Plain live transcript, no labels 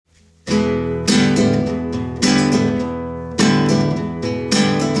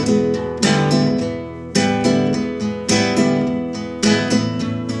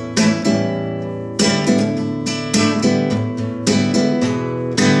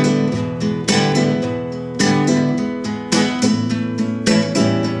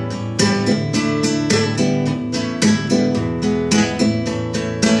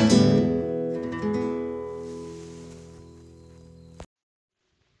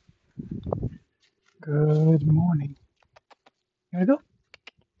Good morning. You wanna go?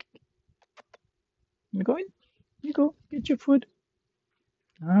 You go in? You go. Get your food.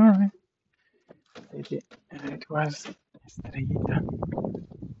 All right. It was Estrellita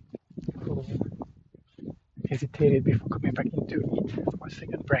who hesitated before coming back in to eat for a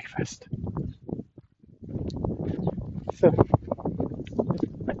second breakfast. So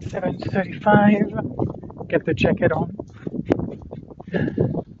at 7:35, get the jacket on.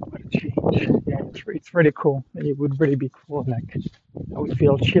 What a change. Yeah, it's really cool. It would really be cool. Like I would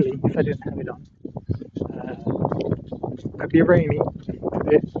feel chilly if I didn't have it on. Could be rainy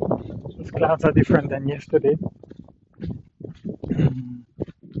today. Those clouds are different than yesterday.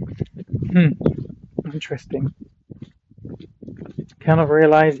 Hmm, interesting. Kind of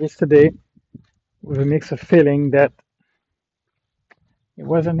realized yesterday with a mix of feeling that it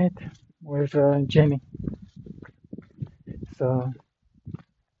wasn't it with Jenny. So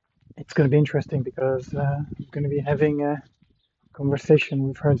it's going to be interesting because I'm going to be having a conversation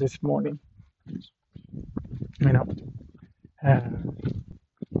with her this morning. You know, uh,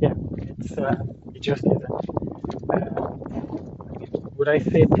 yeah, it just isn't. Would I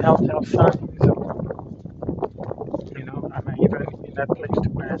say telltale signs, or am I even in that place to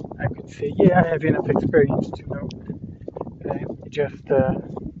where I could say, yeah, I have enough experience to know? Just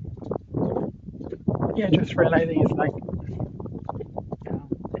yeah, just realizing it's like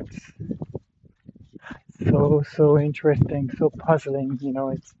it's so interesting, so puzzling.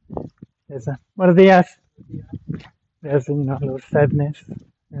 There's a what are the S? There's a little sadness.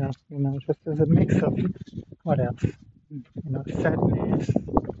 Just as a mix of what else? Sadness,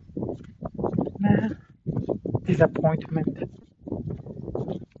 nah, disappointment.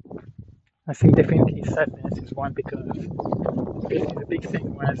 I think definitely sadness is one because basically the big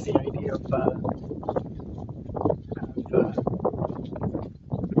thing was the idea of a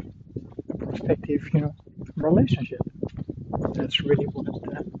prospective, relationship. That's really one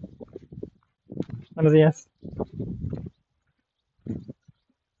of the S.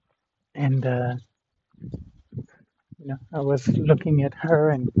 And I was looking at her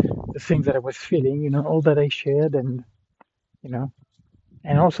and the things that I was feeling, all that I shared, and you know,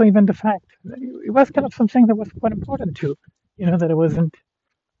 and also even the fact that it was kind of something that was quite important too, that I wasn't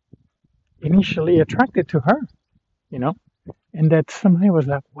initially attracted to her, you know, and that somehow I was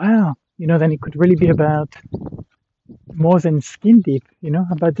like, wow, then it could really be about more than skin deep,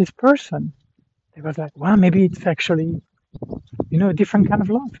 about this person. It was like, wow, maybe it's actually, a different kind of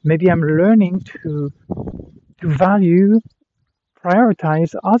love. Maybe I'm learning to value,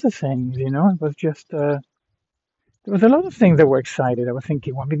 prioritize other things. It was just there was a lot of things that were excited. I was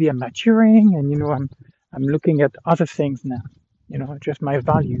thinking, well, maybe I'm maturing, and I'm looking at other things now. Just my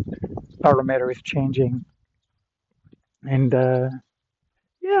value parameter is changing, and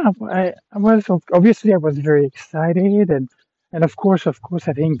yeah, I was obviously I was very excited, and of course,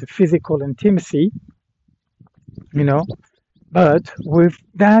 I think the physical intimacy, you know, but with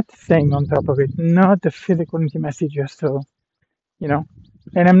that thing on top of it, not the physical intimacy, just so you know.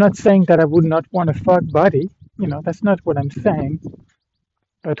 And I'm not saying that I would not want a fuck buddy. That's not what I'm saying.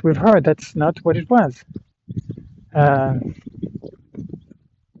 But with her, that's not what it was. Uh,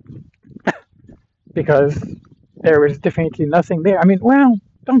 because there is definitely nothing there. I mean, well,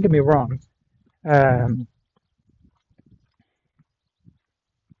 don't get me wrong. Um,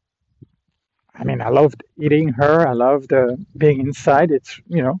 I mean, I loved eating her. I loved being inside.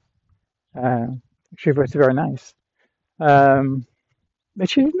 Uh, she was very nice. Um, but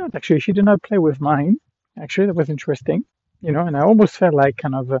she did not actually. She did not play with mine. Actually, that was interesting. And I almost felt like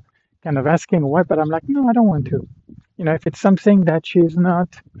kind of asking what, but I'm like, no, I don't want to. If it's something that she's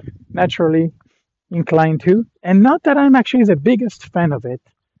not naturally inclined to, and not that I'm actually the biggest fan of it.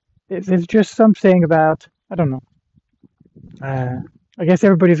 It's just something about I don't know. Uh, I guess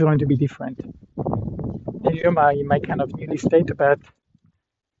everybody's going to be different. And my kind of newly state about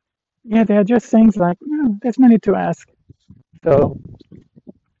yeah, there are just things like no, there's no need to ask. So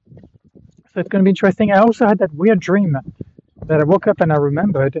so it's going to be interesting. I also had that weird dream that I woke up and I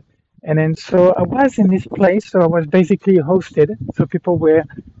remembered, and then so I was in this place. So I was basically hosted. So people were,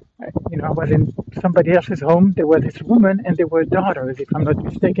 I was in somebody else's home. There was this woman and there were daughters. If I'm not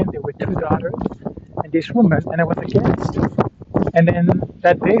mistaken, there were two daughters and this woman, and I was a guest. And then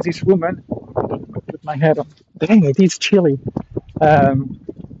that day, this woman, I put my head on. Dang, it is chilly. Um,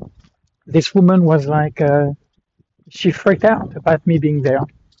 this woman was like, she freaked out about me being there,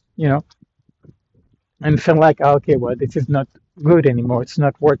 you know, and felt like, oh, okay, well, this is not good anymore. It's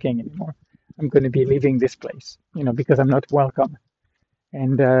not working anymore. I'm going to be leaving this place, because I'm not welcome.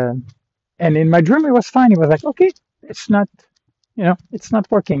 And and in my dream, it was fine. It was like, okay, it's not, it's not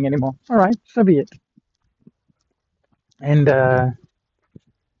working anymore. All right, so be it. and I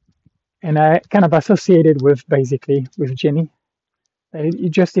kind of associated with basically with Jenny. It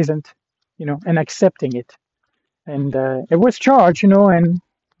just isn't, and accepting it. And it was charged, and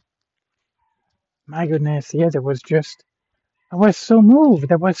my goodness, yes, it was just, I was so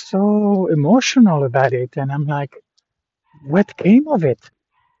moved. I was so emotional about it. And I'm like, what came of it?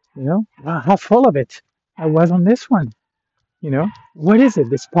 Wow, how full of it I was on this one. What is it?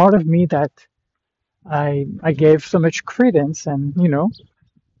 This part of me that I gave so much credence and,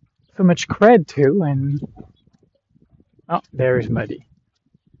 so much cred to. And oh, there is Muddy.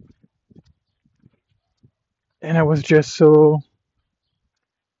 And I was just so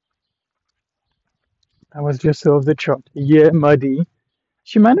off the chart. Yeah, Muddy.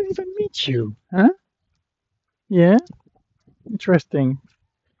 She might not even meet you, huh? Yeah, interesting.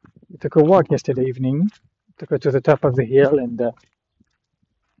 We took a walk yesterday evening. Took her to the top of the hill, and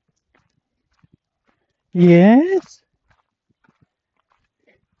yes,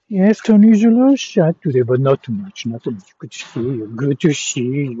 yes, Tony's a little shy today, but not too much, not too much. Good to see you. Good to see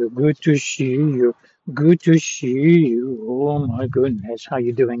you. Good to see you. Good to see you. Oh my goodness, how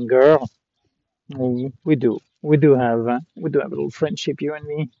you doing, girl? Oh, we do have a little friendship, you and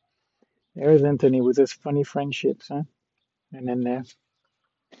me. There's Anthony with his funny friendships, huh? And then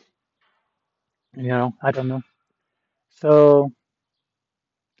I don't know. So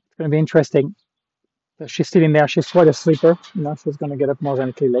it's gonna be interesting. So she's sitting there. She's quite a sleeper. She's going to get up more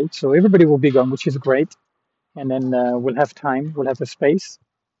than late. So everybody will be gone, which is great. And then we'll have time. We'll have the space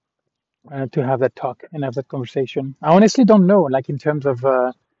to have that talk and have that conversation. I honestly don't know, like in terms of.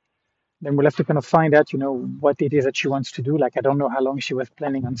 Then we'll have to kind of find out, what it is that she wants to do. Like I don't know how long she was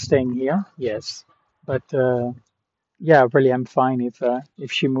planning on staying here. Yes, but yeah, really, I'm fine if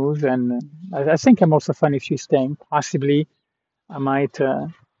she moves, and I think I'm also fine if she's staying. Possibly, I might.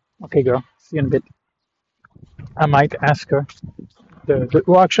 Okay, girl. See you in a bit. I might ask her.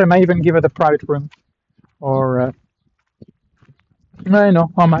 Well, actually, I might even give her the private room, or I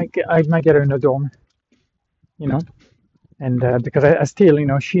know I might get her in a dorm, you know, and because I still,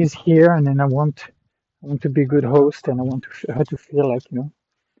 she's here, and then I want to be a good host, and I want her to feel like,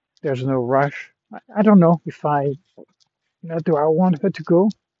 there's no rush. I don't know if do I want her to go,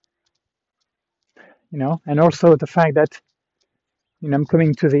 and also the fact that, I'm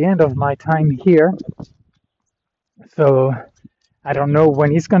coming to the end of my time here, so I don't know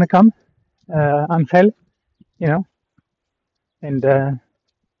when he's gonna come, Angel, you know, and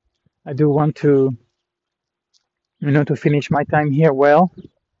I do want to finish my time here well.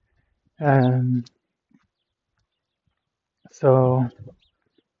 Um, so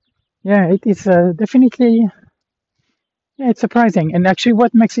yeah, it is definitely, yeah, it's surprising. And actually,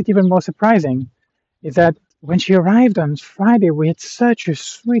 what makes it even more surprising is that when she arrived on Friday, we had such a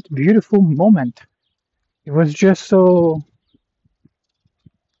sweet, beautiful moment. It was just so,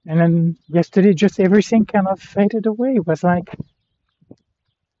 and then yesterday, just everything kind of faded away. It was like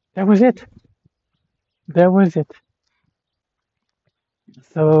that was it. That was it.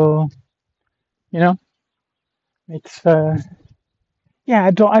 So you know, it's yeah.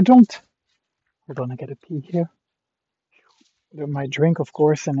 I don't. Hold on, I gotta pee here. My drink, of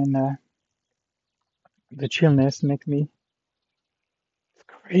course, and then the chillness make me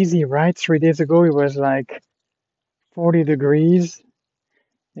crazy, right? 3 days ago it was like 40 degrees,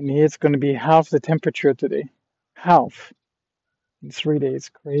 and here it's going to be half the temperature today. Half in 3 days.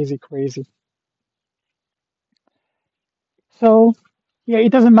 Crazy, crazy. So, yeah,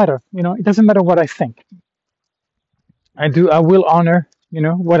 it doesn't matter. It doesn't matter what I think. I will honor,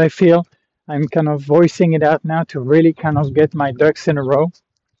 what I feel. I'm kind of voicing it out now to really kind of get my ducks in a row.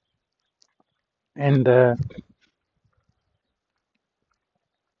 And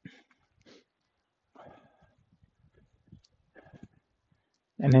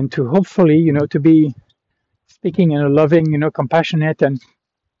then to hopefully, to be speaking in a loving, compassionate and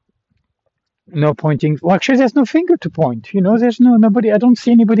no pointing. Well, actually, there's no finger to point. There's nobody. I don't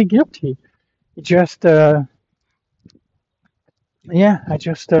see anybody guilty. It just, yeah, it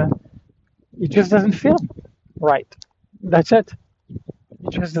just doesn't feel right. That's it.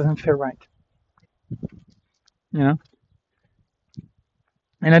 It just doesn't feel right. You know.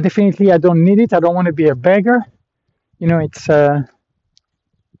 And I don't need it. I don't want to be a beggar. It's, I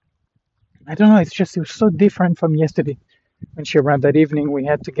don't know. It was so different from yesterday when she arrived that evening we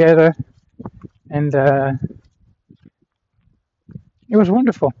had together, and it was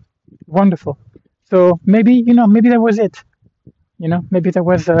wonderful, wonderful. So maybe, maybe that was it. Maybe that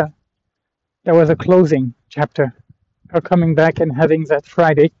was a closing chapter. Her coming back and having that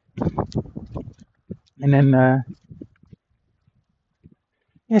Friday, and then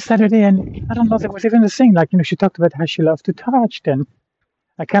yeah, Saturday, and I don't know, there was even a thing like, she talked about how she loved to touch, and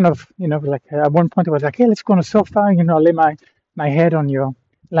I kind of, like at one point it was like, hey, let's go on a sofa, I'll lay my head on your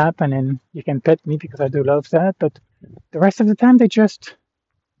lap, and then you can pet me because I do love that. But the rest of the time, they just,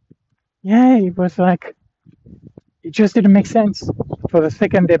 yeah, it was like, it just didn't make sense. For the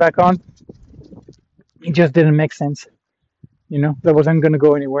second day back on, it just didn't make sense. That wasn't going to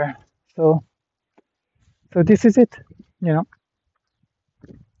go anywhere. So, so this is it. You know,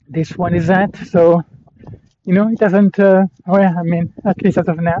 this one is that. So, it doesn't, well, I mean, at least as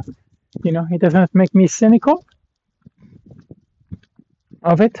of now, it doesn't make me cynical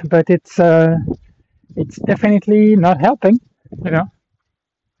of it, but it's definitely not helping, you know.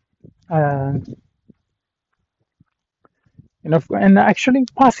 Uh, and actually,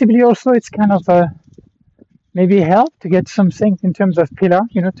 possibly also, it's kind of maybe help to get some things in terms of Pilar,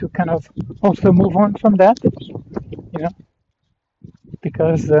 to kind of also move on from that, you know,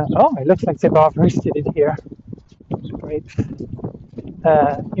 because it looks like they've harvested it here. Great. Like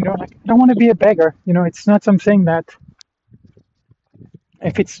I don't want to be a beggar. It's not something that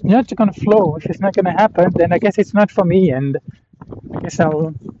if it's not going to flow, if it's not going to happen, then I guess it's not for me, and I guess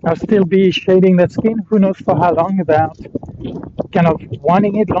I'll still be shading that skin. Who knows for how long? About kind of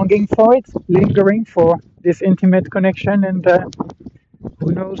wanting it, longing for it, lingering for this intimate connection, and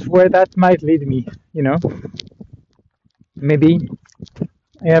who knows where that might lead me. Maybe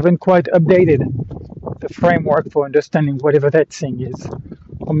I haven't quite updated the framework for understanding whatever that thing is,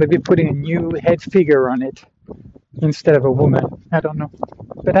 or maybe putting a new head figure on it instead of a woman. I don't know,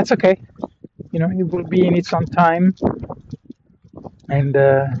 but that's okay. It will be in its own time, and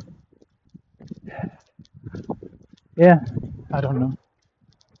yeah, I don't know.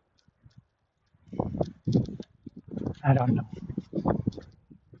 I don't know.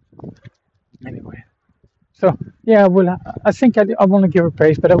 Anyway, so yeah, well, I think I want to give her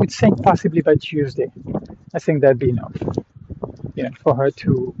praise, but I would think possibly by Tuesday. I think that'd be enough, for her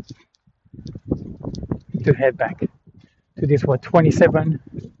to head back to this 27,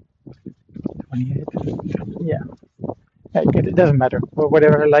 28. Yeah, it doesn't matter.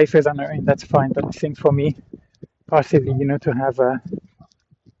 Whatever her life is on her end, that's fine. But I think for me, possibly, to have a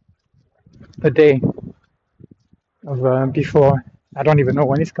day of before. I don't even know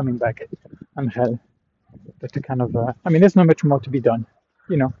when he's coming back. On hell, but to kind of, I mean, there's not much more to be done,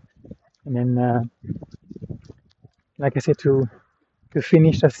 you know. And then, like I said, to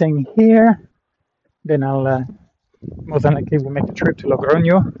finish the thing here, then I'll most likely will make a trip to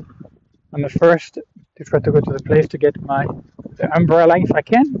Logroño on the first to try to go to the place to get the umbrella if I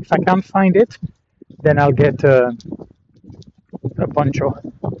can. If I can't find it, then I'll get a poncho.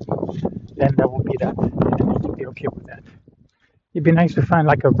 Then that will be that. And I'll be okay with that. It'd be nice to find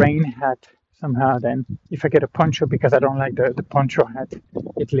like a rain hat somehow then. If I get a poncho, because I don't like the poncho hat,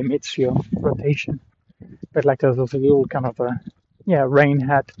 it limits your rotation. But like there's also a little kind of rain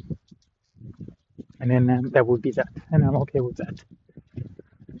hat. And then that would be that. And I'm okay with that.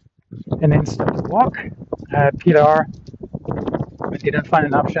 And then start to walk. Pilar, I didn't find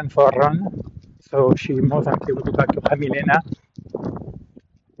an option for a run. So she most likely will go back to Pamilena.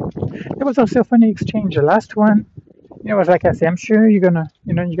 There was also a funny exchange. The last one, it was like I say, I'm sure you're gonna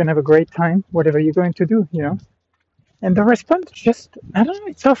have a great time, whatever you're going to do, And the response just, I don't know,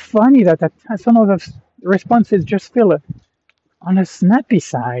 it's so funny that some of the responses just feel on a snappy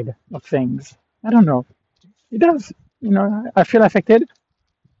side of things. I don't know. It does, I feel affected.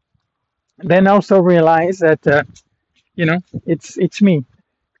 Then also realize that, it's me,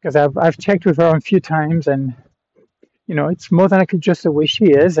 because I've checked with her a few times, and it's more than likely just the way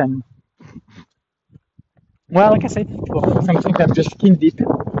she is, and well, like I said, something I'm just skin deep,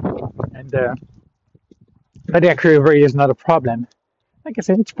 and but actually really is not a problem. Like I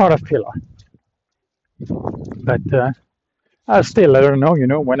said, it's part of Pilar. But I'll still let her know,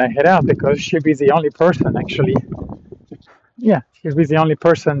 when I head out, because she'll be the only person actually. Yeah, she'll be the only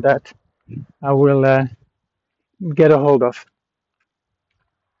person that I will get a hold of,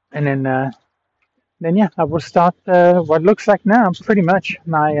 and then yeah, I will start what looks like now pretty much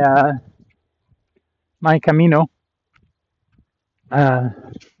my camino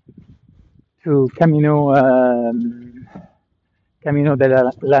to Camino de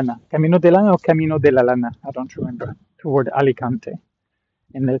la Lana. Camino de Lana or Camino de la Lana, I don't remember, toward Alicante.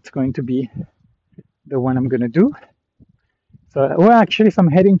 And that's going to be the one I'm going to do. So, well, actually, if I'm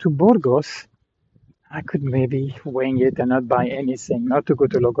heading to Burgos, I could maybe wing it and not buy anything, not to go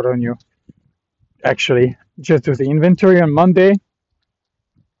to Logroño. Actually, just do the inventory on Monday,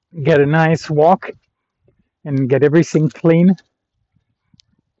 get a nice walk, and get everything clean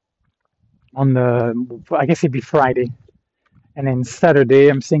on I guess it'd be Friday. And then Saturday,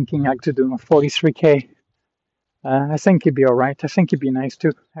 I'm thinking like to do a 43K. I think it'd be all right. I think it'd be nice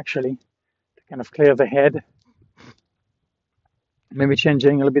too, actually, to kind of clear the head. Maybe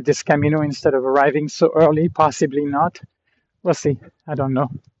changing a little bit this Camino instead of arriving so early, possibly not. We'll see. I don't know.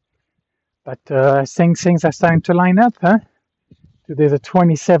 But I think things are starting to line up, huh? Today's the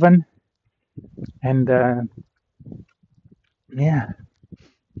 27, and yeah,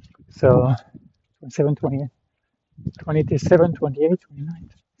 so 27, 28, 27, 28, 29.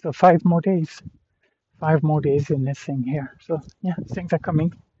 So 5 more days. 5 more days in this thing here. So yeah, things are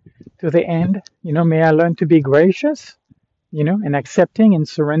coming to the end. May I learn to be gracious, and accepting and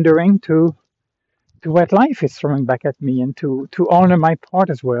surrendering to what life is throwing back at me, and to honor my part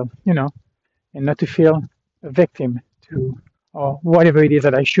as well, and not to feel a victim to or whatever it is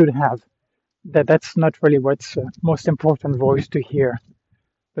that I should have. That's not really what's most important voice to hear,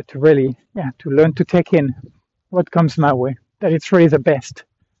 but to really, yeah, to learn to take in what comes my way. That it's really the best.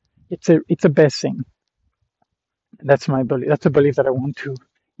 It's a best thing. That's my belief. That's a belief that I want to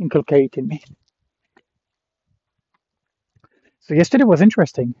inculcate in me. So yesterday was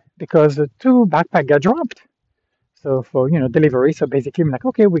interesting because the two backpack got dropped. So for delivery, so basically I'm like,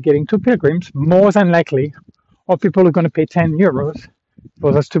 okay, we're getting two pilgrims, more than likely, or people are going to pay €10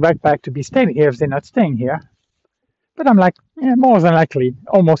 for those two backpacks to be staying here if they're not staying here. But I'm like, yeah, more than likely,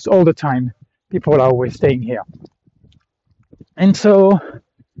 almost all the time, people are always staying here. And so,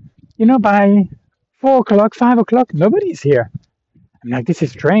 by 4 o'clock, 5 o'clock, nobody's here. I'm like, this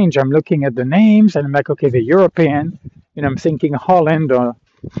is strange. I'm looking at the names and I'm like, okay, they're European. I'm thinking Holland or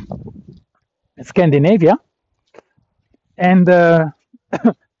Scandinavia. And then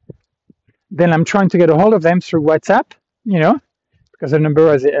I'm trying to get a hold of them through WhatsApp, because the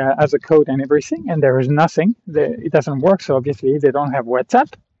number has a code and everything, and there is nothing. It doesn't work, so obviously they don't have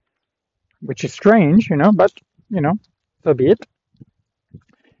WhatsApp, which is strange, but, so be it.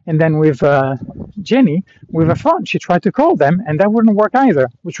 And then with Jenny, with a phone, she tried to call them, and that wouldn't work either,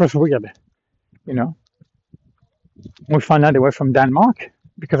 which was weird, We found out they were from Denmark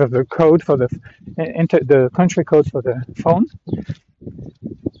because of the code for the country code for the phone.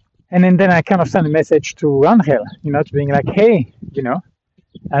 And then I kind of sent a message to Angel, to being like, hey,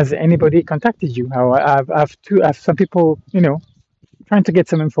 has anybody contacted you? I've some people, trying to get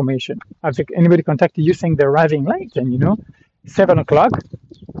some information. Has anybody contacted you saying they're arriving late? And 7 o'clock,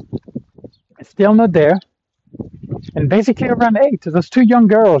 still not there. And basically around 8, those two young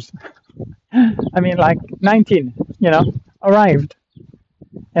girls, I mean like 19, arrived.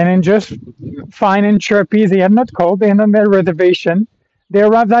 And then just fine and chirpy, they had not called, they had not made a reservation. They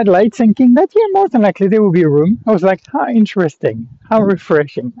arrived that late thinking that, yeah, more than likely there will be room. I was like, how interesting, how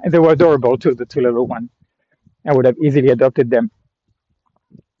refreshing. And they were adorable too, the two little ones. I would have easily adopted them.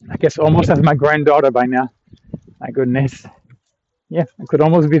 I guess almost as my granddaughter by now. My goodness. Yeah, I could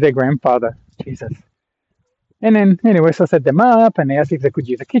almost be their grandfather. Jesus. And then, anyway, so I set them up and they asked if they could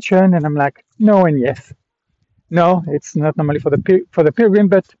use the kitchen. And I'm like, no and yes. No, it's not normally for the pilgrim,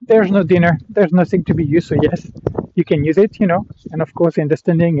 but there's no dinner. There's nothing to be used. So yes, you can use it, And of course, the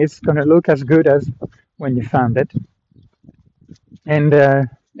understanding is going to look as good as when you found it. And then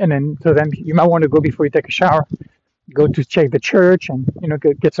you might want to go before you take a shower, go to check the church and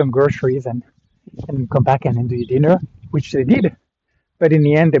get some groceries and come back and then do your dinner, which they did. But in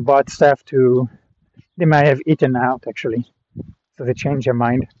the end, they bought stuff they might have eaten out actually, so they changed their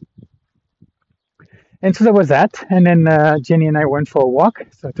mind. And so there was that. And then Jenny and I went for a walk.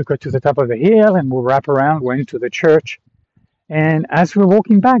 So I took her to the top of the hill and we'll wrap around, went to the church. And as we're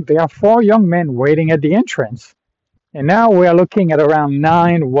walking back, there are 4 young men waiting at the entrance. And now we are looking at around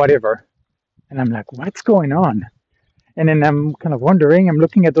 9, whatever. And I'm like, what's going on? And then I'm kind of wondering, I'm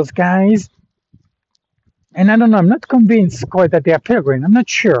looking at those guys. And I don't know, I'm not convinced quite that they are pilgrim. I'm not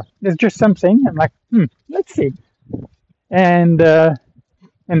sure. There's just something. I'm like, let's see. And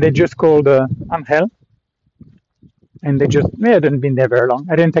they just called Angel. And they hadn't been there very long.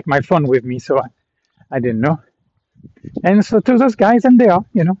 I didn't take my phone with me, so I didn't know. And so to those guys, and they are,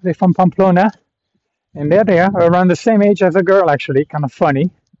 they're from Pamplona. And they're there, around the same age as a girl, actually, kind of funny.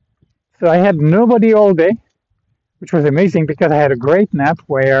 So I had nobody all day, which was amazing because I had a great nap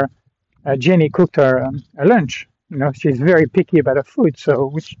where Jenny cooked her lunch. She's very picky about her food, so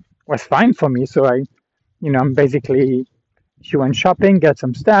which was fine for me. So I'm basically... She went shopping, got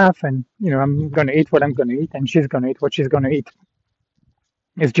some stuff, and I'm gonna eat what I'm gonna eat, and she's gonna eat what she's gonna eat.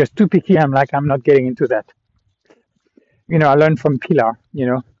 It's just too picky. I'm not getting into that. I learned from Pilar.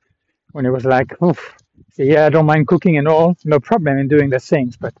 When it was like, oof, so yeah, I don't mind cooking and all, no problem in doing the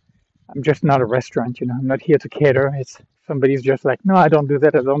things, but I'm just not a restaurant. I'm not here to cater. It's somebody's just like, no, I don't do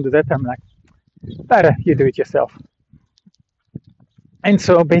that. I don't do that. I'm like, better you do it yourself. And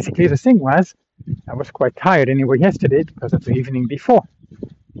so basically the thing was, I was quite tired anyway yesterday because of the evening before.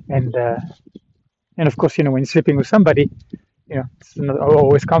 And of course, when you're sleeping with somebody, it's not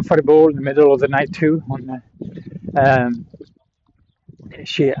always comfortable in the middle of the night too. Um,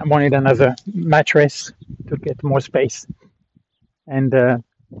 she wanted another mattress to get more space, and uh,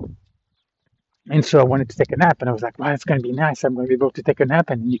 and so I wanted to take a nap, and I was like, "Wow, it's going to be nice. I'm going to be able to take a nap,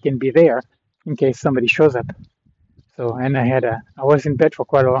 and you can be there in case somebody shows up." So, and I was in bed for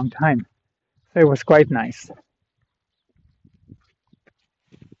quite a long time, so it was quite nice.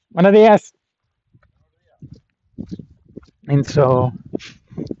 Buenos días. And so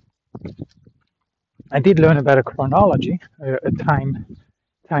I did learn about a chronology, a time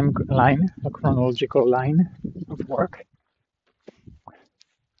line, a chronological line of work.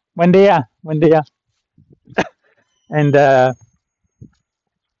 Buen día. And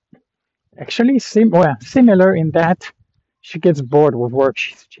actually, similar in that she gets bored with work.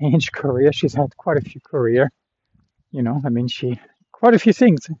 She's changed career. She's had quite a few career. I mean, she quite a few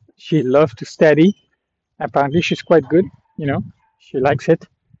things. She loves to study. Apparently, she's quite good. She likes it,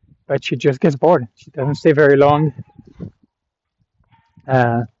 but she just gets bored. She doesn't stay very long.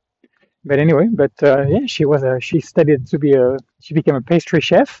 Uh, but anyway, yeah, she studied to be she became a pastry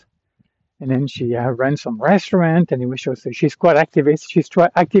chef, and then she ran some restaurant. Anyway, she's quite activist. She's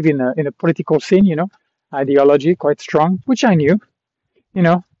active in a political scene. Ideology quite strong, which I knew. You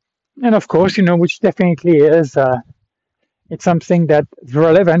know, and of course, which definitely is. It's something that's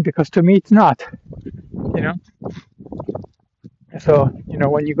relevant because to me it's not. You know, so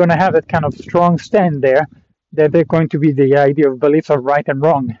when you're going to have that kind of strong stand there, that they're going to be the idea of beliefs are right and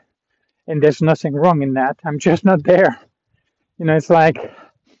wrong, and there's nothing wrong in that. I'm just not there. It's like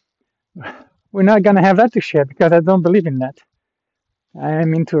we're not going to have that to share because I don't believe in that.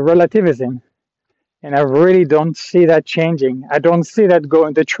 I'm into relativism, and I really don't see that changing. I don't see that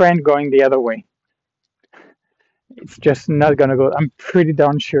the trend going the other way. It's just not going to go. I'm pretty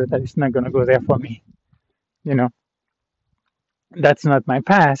darn sure that it's not going to go there for me. You know, that's not my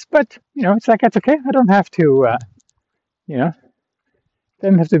past, but it's like that's okay. I don't have to. You know, it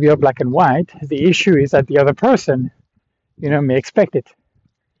doesn't have to be all black and white. The issue is that the other person, may expect it,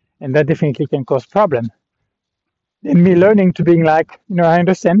 and that definitely can cause problem. And me learning to being like, I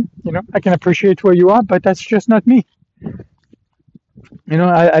understand, I can appreciate where you are, but that's just not me.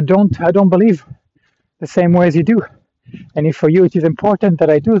 I don't believe the same way as you do. And if for you it is important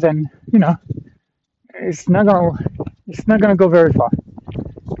that I do, then it's not gonna go very far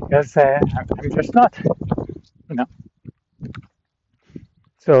because I'm just not, you know.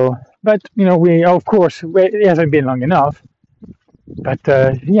 So, but we of course it hasn't been long enough. But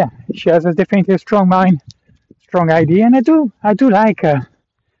yeah, she has definitely a strong mind, strong idea, and I do like a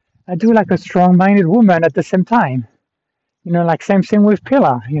strong-minded woman at the same time. Like same thing with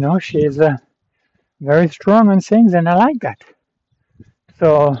Pilar. She's very strong on things, and I like that.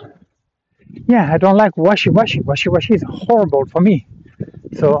 So yeah, I don't like washy-washy. Washy-washy is horrible for me.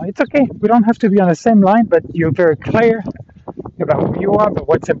 So it's okay. We don't have to be on the same line, but you're very clear about who you are, but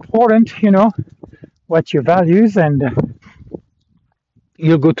what's important. What your values, and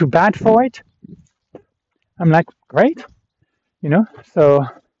you'll go to bat for it. I'm like, great. So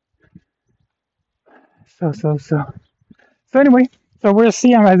so anyway, so we'll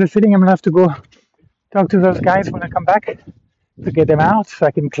see. I'm at the fitting. I'm gonna have to go talk to those guys when I come back to get them out so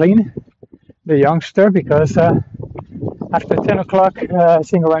I can clean the youngster because after 10 o'clock, I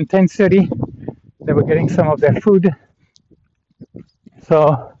think around 10:30, they were getting some of their food.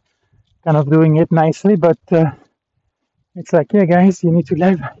 So kind of doing it nicely, but it's like, yeah, guys, you need to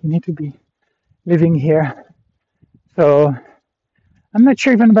live. You need to be living here. So I'm not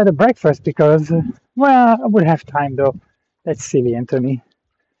sure even about the breakfast because, well, I would have time though. That's silly, Anthony.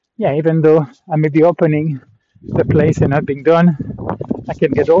 Yeah, even though I may be opening the place and not being done, I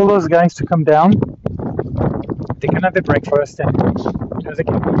can get all those guys to come down. They can have the breakfast and they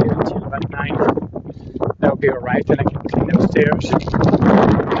can be here until about 9. That'll be alright, and I can clean upstairs.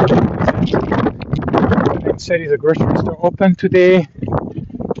 And said is a grocery store open today. I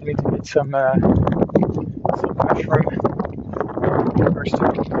need to get some mushroom. First,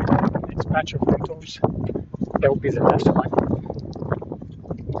 next batch of lentils. That will be the last one.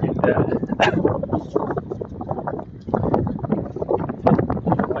 And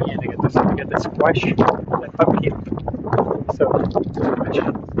oh yeah, they get the squash, the pumpkin. So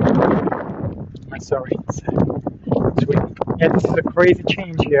I'm sorry, it's really, yeah, this is a crazy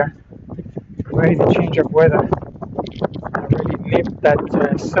change here. Crazy change of weather. I really nipped that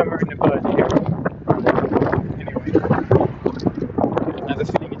summer in the bud here. Anyway, another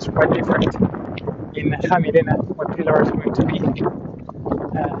feeling it's quite different in Jamilena, what Pilar is going to be.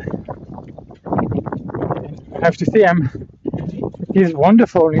 I have to say, it is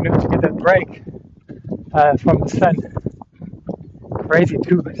wonderful, to get that break from the sun. Crazy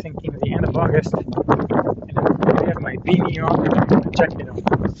too, thinking the end of August. I have my beanie on, my jacket on.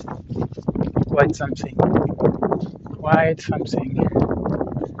 Quite something. Quite something.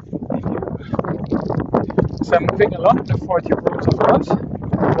 So I'm moving along the 40 Rules of Love.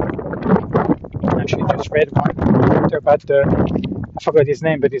 I actually just read one about I forgot his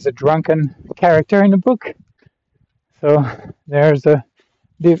name, but he's a drunken character in the book. So there's a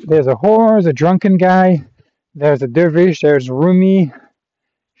whore, a drunken guy, there's a dervish, there's Rumi,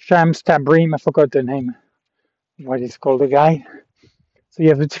 Shams Tabrim, I forgot the name, what is called the guy. So you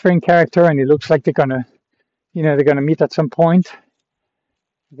have a different character, and it looks like they're gonna meet at some point.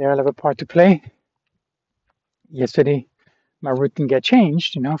 They'll have a part to play. Yesterday, my routine got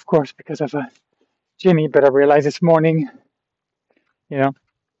changed, of course, because of Jimmy, but I realized this morning,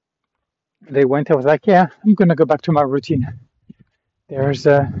 they went, I was like, yeah, I'm gonna go back to my routine. It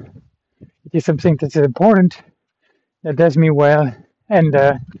is something that's important, that does me well, and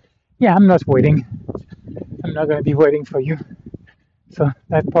yeah, I'm not waiting. I'm not gonna be waiting for you. So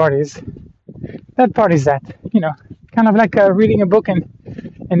that part is that, kind of like reading a book and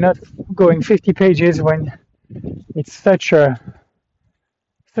not going 50 pages when it's such a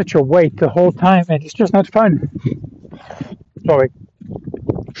weight the whole time, and it's just not fun. Sorry.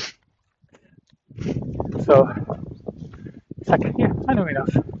 So it's like, yeah, I know enough.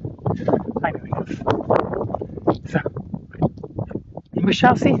 So we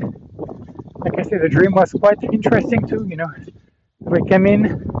shall see. Like I said, the dream was quite interesting too. We came in,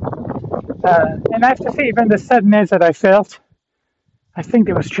 and I have to say, even the sadness that I felt, I think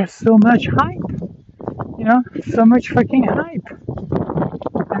there was just so much hype. So much freaking hype.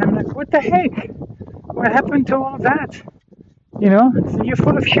 And I'm like, what the heck? What happened to all that? So you're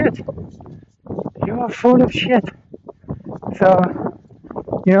full of shit. You are full of shit. So,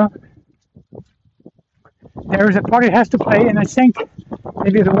 there is a part it has to play, and I think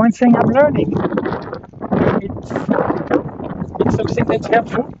maybe the one thing I'm learning, it's something that's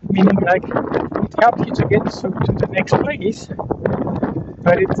helpful, meaning like it helps you to get to the next place,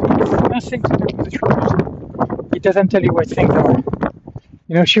 but it's nothing to do with the truth. It doesn't tell you what things are.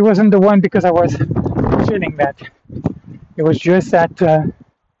 She wasn't the one because I was feeling that. It was just that, there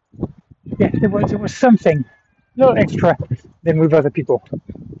was something, a little extra than with other people.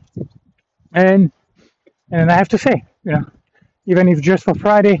 And I have to say, even if just for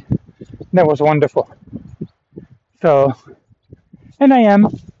Friday, that was wonderful. So, and I am,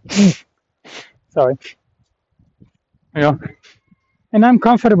 sorry, and I'm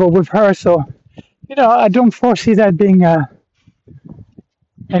comfortable with her, so, I don't foresee that being an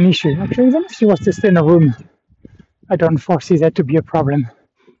issue. Actually, even if she was to stay in a room, I don't foresee that to be a problem.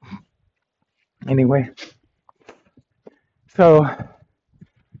 Anyway, so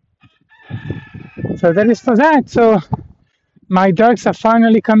that is for that. So my dogs are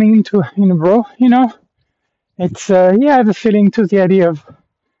finally coming in a row. It's I have a feeling to the idea of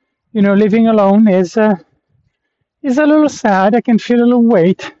living alone is a little sad. I can feel a little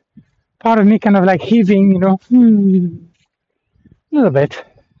weight. Part of me kind of like heaving, a little bit.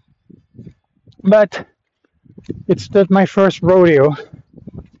 But it's not my first rodeo,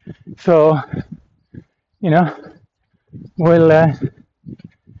 so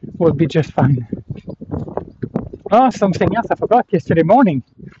we'll be just fine. Oh, something else I forgot yesterday morning.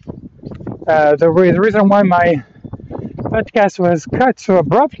 The reason why my podcast was cut so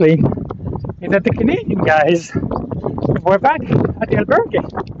abruptly is that the Canadian guys were back at the albergue.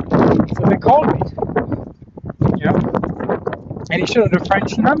 So they called me, and he showed the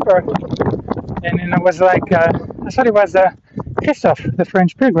French number. And then I was like, I thought it was Christophe, the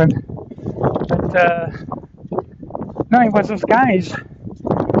French pilgrim. But no, it was those guys.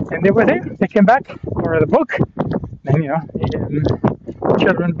 And they were there. They came back for the book. And,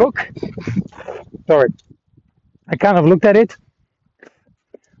 children's book. Sorry. I kind of looked at it.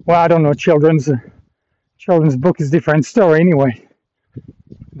 Well, I don't know. Children's book is a different story anyway.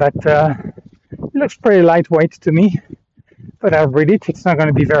 But it looks pretty lightweight to me. But I'll read it. It's not going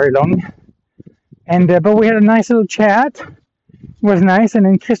to be very long. And but we had a nice little chat. It was nice. And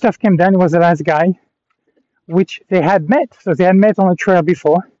then Christophe came down. He was the last guy, which they had met. So they had met on a trail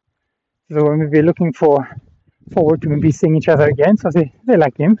before. So we're maybe looking forward to maybe seeing each other again. So they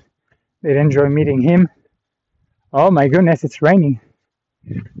like him. They'd enjoy meeting him. Oh my goodness, it's raining.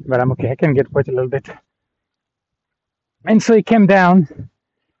 But I'm okay. I can get wet a little bit. And so he came down.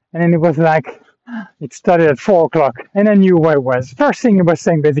 And then it was like, it started at 4 o'clock. And I knew what it was. First thing he was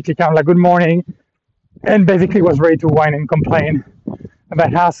saying basically kind of like, good morning. And basically was ready to whine and complain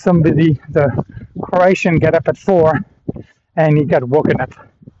about how somebody, the Croatian get up at 4, and he got woken up.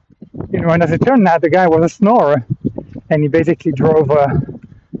 And as it turned out, the guy was a snorer, and he basically drove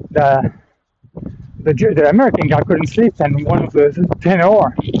the the American guy couldn't sleep, and one of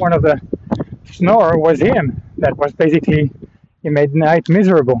the snorer was him. That was basically, he made the night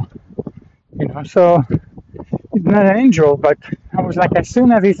miserable. So he's not an angel, but I was like, as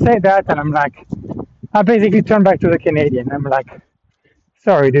soon as he said that, and I'm like, I basically turned back to the Canadian. I'm like,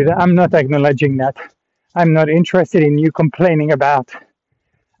 sorry, dude, I'm not acknowledging that. I'm not interested in you complaining about.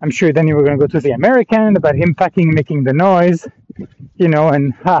 I'm sure then you were going to go to the American about him packing, making the noise,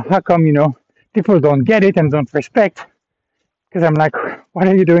 and how come, people don't get it and don't respect. Because I'm like, what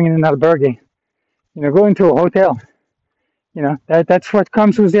are you doing in an albergue? Go into a hotel. That's what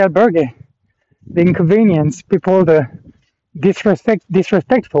comes with the albergue. The inconvenience, people, the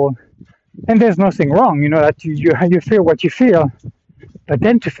disrespectful. And there's nothing wrong, that you feel what you feel. But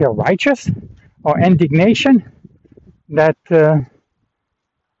then to feel righteous or indignation that, oh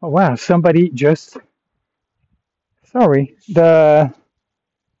wow, somebody just, sorry,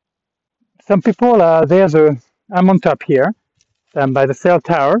 some people, I'm on top here, by the cell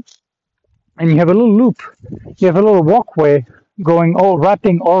tower, and you have a little loop. You have a little walkway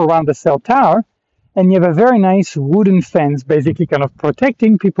wrapping all around the cell tower, and you have a very nice wooden fence, basically kind of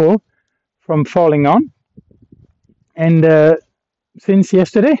protecting people from falling on. And since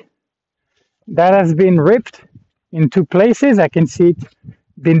yesterday, that has been ripped in 2 places. I can see it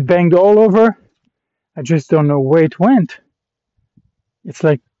been banged all over. I just don't know where it went. It's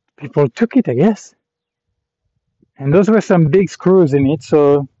like people took it, I guess. And those were some big screws in it,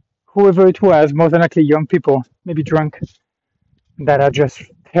 so whoever it was, more than likely young people, maybe drunk, that are just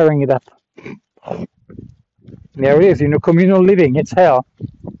tearing it up. There it is, communal living, it's hell.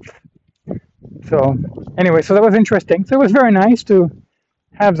 So anyway, so that was interesting. So it was very nice to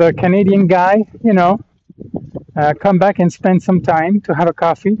have the Canadian guy, come back and spend some time to have a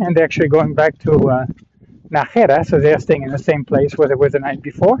coffee. And they're actually going back to Najera, so they're staying in the same place where they were the night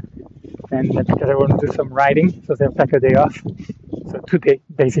before. And because I want to do some riding, so they'll take a day off. So today,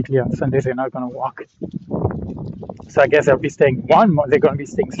 basically on Sundays, they're not going to walk. So I guess they'll be staying they're going to be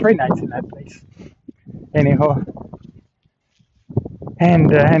staying 3 nights in that place. Anyhow.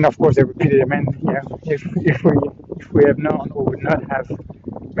 And of course they repeated them. And if we have known or would not have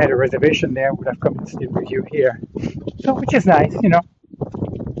made a reservation there, would have come and stayed with you here. So which is nice,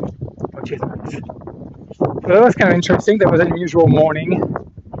 which is nice. So that was kind of interesting. That was an unusual morning.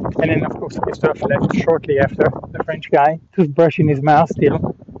 And then of course Christophe left shortly after, the French guy, toothbrush in his mouth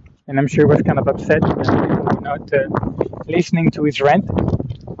still. And I'm sure he was kind of upset not listening to his rant.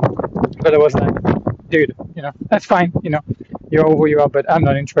 But I was like, dude, that's fine, you're who you are, but I'm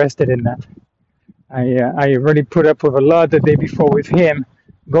not interested in that. I really put up with a lot the day before with him,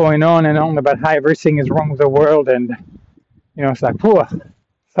 going on and on about how everything is wrong with the world, and it's like, oh,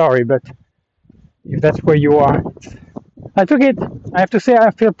 sorry, but if that's where you are, I took it. I have to say,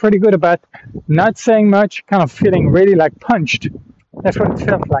 I feel pretty good about not saying much, kind of feeling really like punched. That's what it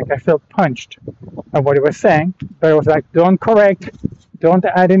felt like. I felt punched at what he was saying, but I was like, don't correct, don't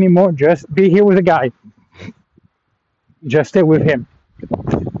add any more, just be here with the guy. Just stay with him.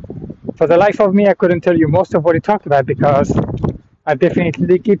 For the life of me, I couldn't tell you most of what he talked about because I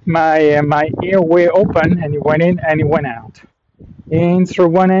definitely keep my earway open, and he went in and he went out. In through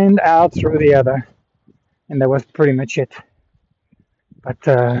one end, out through the other. And that was pretty much it. But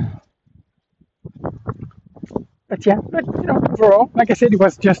yeah, overall, like I said, it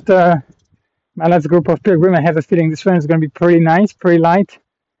was just my last group of pilgrims. I have a feeling this one is going to be pretty nice, pretty light.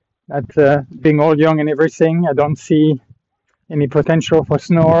 That being all young and everything, I don't see any potential for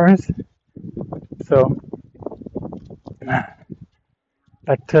snorers. So,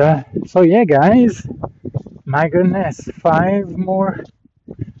 so yeah, guys, my goodness, 5 more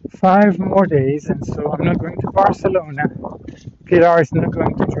days, and so I'm not going to Barcelona. Pilar is not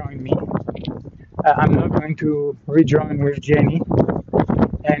going to join me. I'm not going to rejoin with Jenny,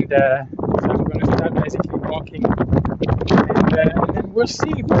 and so I'm going to start basically walking, and then we'll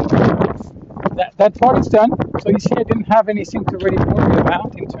see. That part is done. So you see, I didn't have anything to really worry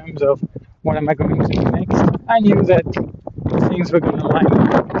about in terms of what am I going to do next. I knew that things were going to line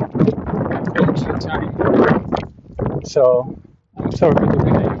up most of the time. So I'm sorry, but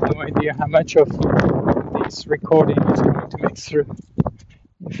I have no idea how much of this recording is going to make through.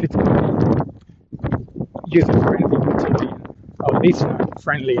 If it will be user-friendly material, or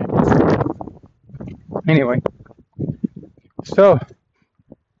listener-friendly, I guess. Anyway, so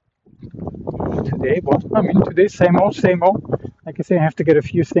today, same old. Like I say, I have to get a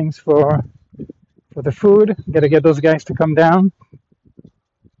few things for the food. Got to get those guys to come down.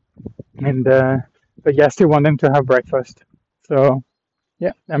 And but yeah, I still want them to have breakfast. So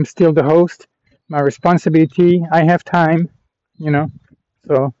yeah, I'm still the host. My responsibility. I have time, you know.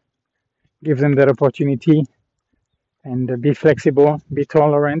 So give them that opportunity and be flexible, be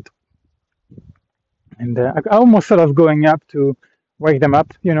tolerant, and I almost sort of going up to wake them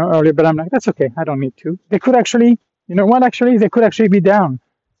up, early. But I'm like, that's okay. I don't need to. They could actually, you know what? Actually, they could actually be down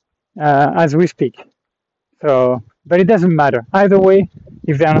as we speak. So, but it doesn't matter either way.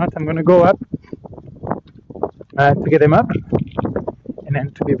 If they're not, I'm going to go up to get them up, and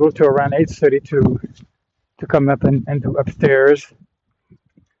then to be able to around 8:30 to come up and do upstairs,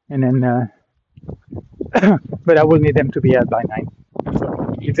 and then. But I will need them to be out by 9.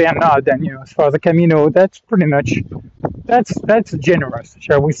 So if they are not, then as far as the Camino, that's pretty much that's generous,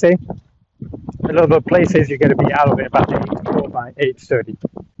 shall we say? A lot of places you got to be out of there by 8 or by 8:30,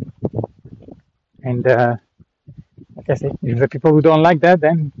 and like I say, if the people who don't like that,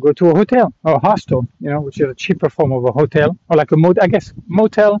 then go to a hotel or a hostel, which is a cheaper form of a hotel, or like a I guess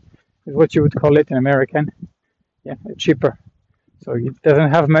motel is what you would call it in American. Yeah, cheaper. So it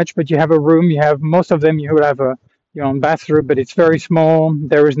doesn't have much, but you have a room. You have most of them. You have your own bathroom, but it's very small.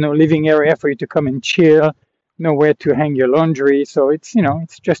 There is no living area for you to come and chill. Nowhere to hang your laundry. So it's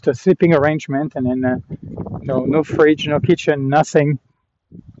just a sleeping arrangement, and then no fridge, no kitchen, nothing.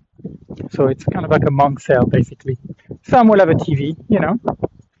 So it's kind of like a monk cell, basically. Some will have a TV,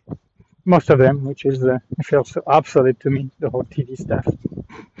 most of them, which is it feels so obsolete to me, the whole TV stuff.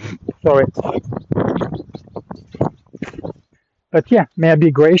 Sorry. But yeah, may I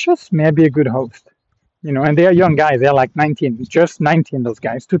be gracious? May I be a good host? And they are young guys. They're like 19, just 19, those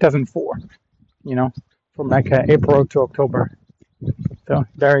guys, 2004, from like April to October. So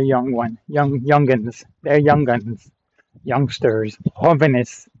very young one, youngins. They're young guns, youngsters,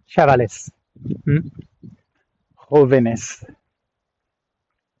 jóvenes, chavales, jóvenes.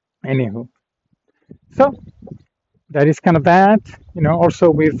 Anywho, so that is kind of that. Also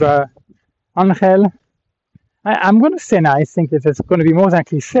with Angel. I'm going to say now, I think that it's going to be more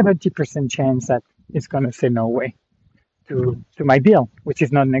likely 70% chance that it's going to say no way to my deal, which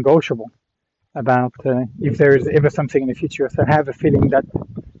is not negotiable about if there is ever something in the future. So I have a feeling that,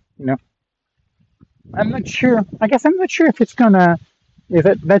 I'm not sure. I guess I'm not sure if it's going to, if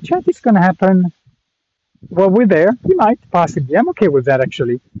that chat is going to happen. Well, we're there. We might, possibly. I'm okay with that,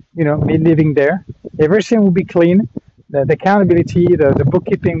 actually. Me living there. Everything will be clean. The accountability, the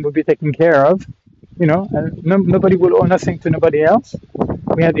bookkeeping will be taken care of. Nobody will owe nothing to nobody else.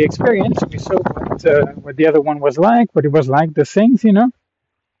 We had the experience. We saw what the other one was like, what it was like, the things, And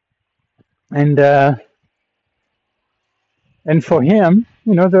and for him,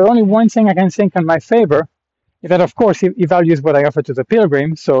 the only one thing I can think in my favor is that, of course, he values what I offer to the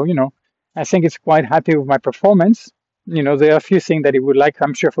pilgrim. So, I think it's quite happy with my performance. There are a few things that he would like,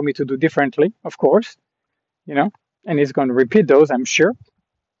 I'm sure, for me to do differently, of course, and he's going to repeat those, I'm sure,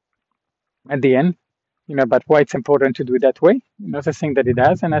 at the end. About why it's important to do it that way. The thing that it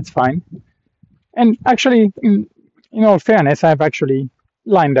does, and that's fine. And actually, in all fairness, I've actually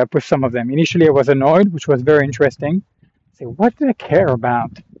lined up with some of them. Initially, I was annoyed, which was very interesting. Say, what do I care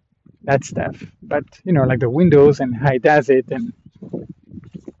about that stuff? But like the windows and how it does it, and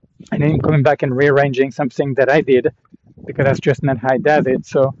then coming back and rearranging something that I did because that's just not how it does it.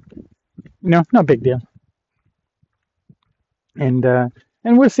 So, no big deal.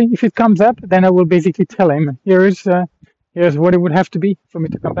 And we'll see if it comes up. Then I will basically tell him, here's what it would have to be for me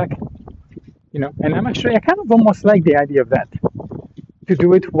to come back. And I kind of almost like the idea of that, to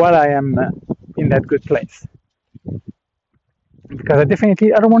do it while I am in that good place, because I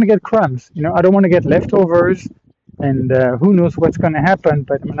don't want to get crumbs. I don't want to get leftovers, and who knows what's going to happen.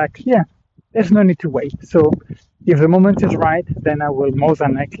 But I'm like, yeah, there's no need to wait. So if the moment is right, then I will most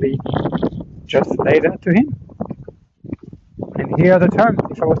likely just lay that to him. And here are the terms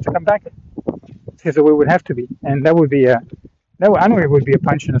if I was to come back. Here's the way it would have to be. And that would be I know it would be a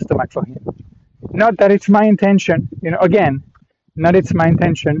punch in the stomach for him. Not that it's my intention, again, not it's my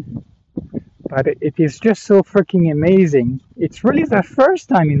intention, but it is just so freaking amazing. It's really the first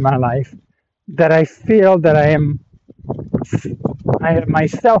time in my life that I feel that my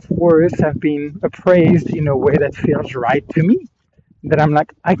self-worth have been appraised in a way that feels right to me. That I'm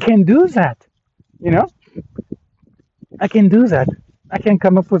like, I can do that, I can do that. I can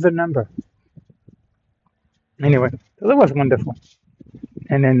come up with a number. Anyway, so that was wonderful.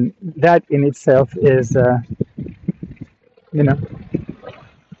 And then that in itself is,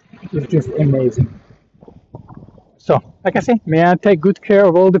 is just amazing. So, like I say, may I take good care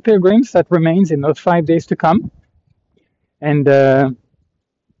of all the pilgrims that remains in those 5 days to come, and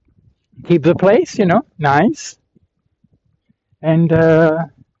keep the place, nice, and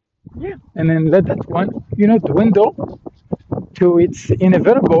Yeah, and then let that one, dwindle to its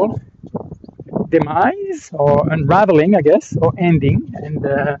inevitable demise or unraveling, I guess, or ending,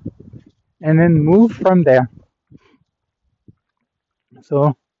 and then move from there.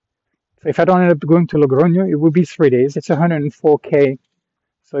 So, so if I don't end up going to Logroño, it would be 3 days. It's 104K.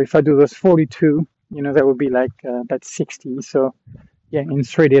 So if I do those 42, that would be like about 60. So yeah, in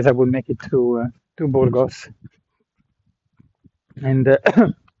 3 days I would make it to Burgos, and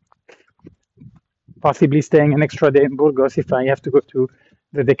possibly staying an extra day in Burgos if I have to go to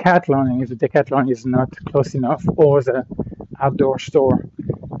the Decathlon, and if the Decathlon is not close enough, or the outdoor store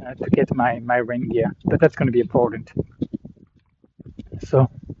to get my rain gear. But that's going to be important. So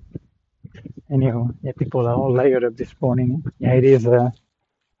anyhow, yeah, people are all layered up this morning. Yeah, it is.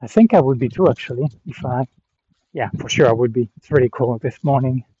 I think I would be too, actually. If I, yeah, for sure I would be. It's really cold this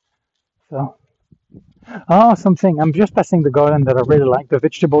morning. So, oh, something. I'm just passing the garden that I really like, the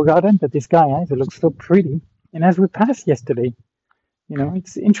vegetable garden that this guy has. It looks so pretty. And as we passed yesterday,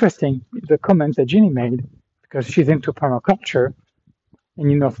 it's interesting the comment that Ginny made because she's into permaculture,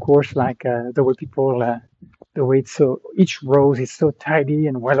 and of course, like the way people, the way it's so each row is so tidy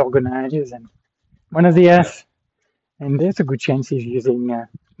and well organized, and one of the S, and there's a good chance he's using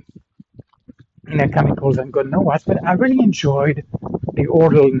chemicals and God knows what. But I really enjoyed the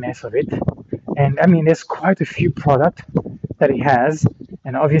orderliness of it, and I mean, there's quite a few products that he has,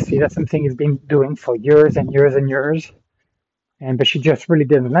 and obviously that's something he's been doing for years and years and years. And but she just really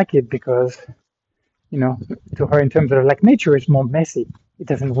didn't like it because you know, to her in terms of like nature is more messy. It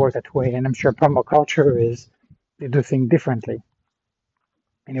doesn't work that way. And I'm sure permaculture is, they do things differently.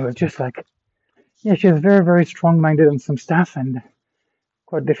 And it was just like, yeah, she was very, very strong minded on some stuff and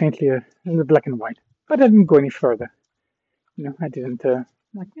quite definitely in the black and white. But I didn't go any further. I didn't,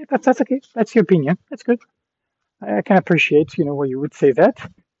 like, yeah, that's okay. That's your opinion. That's good. I can appreciate, where you would say that.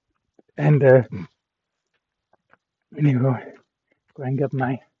 And anyway, going up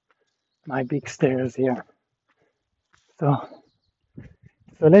my big stairs here. So,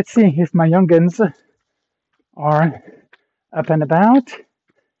 so let's see if my youngins are up and about.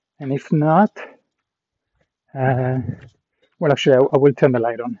 And if not, uh, well, actually, I will turn the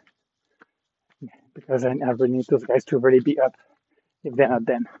light on because I really need those guys to really be up if they're not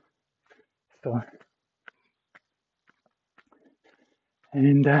then. So,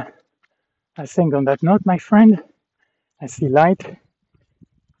 and I think on that note, my friend, I see light. It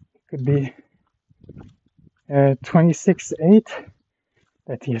could be 26/8.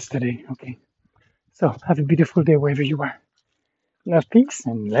 That's yesterday. Okay. So have a beautiful day wherever you are. Love, peace,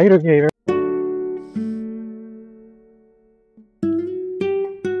 and later, gator.